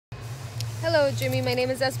Hello Jimmy, my name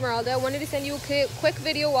is Esmeralda. I wanted to send you a quick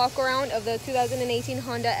video walk around of the 2018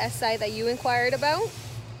 Honda SI that you inquired about.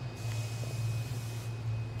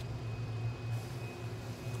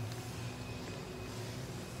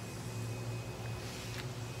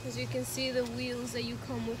 As you can see, the wheels that you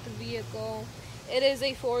come with the vehicle. It is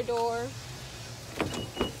a 4-door.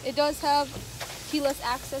 It does have keyless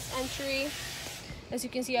access entry. As you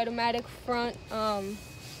can see, automatic front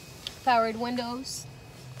powered windows.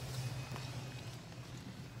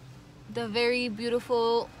 The very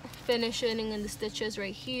beautiful finishing in the stitches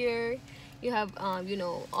right here. You have you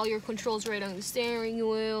know, all your controls right on the steering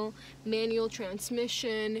wheel, manual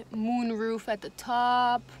transmission, moon roof at the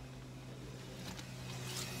top,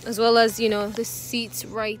 as well as, you know, the seats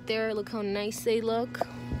right there. Look how nice they look.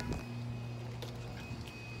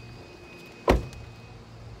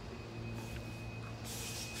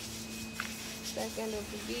 Back end of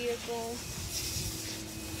the vehicle.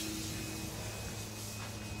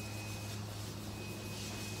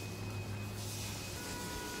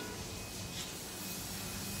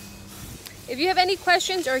 If you have any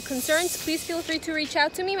questions or concerns, please feel free to reach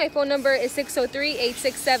out to me. My phone number is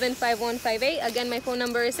 603-867-5158. Again, my phone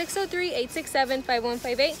number is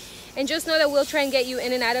 603-867-5158. And just know that we'll try and get you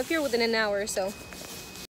in and out of here within an hour or so.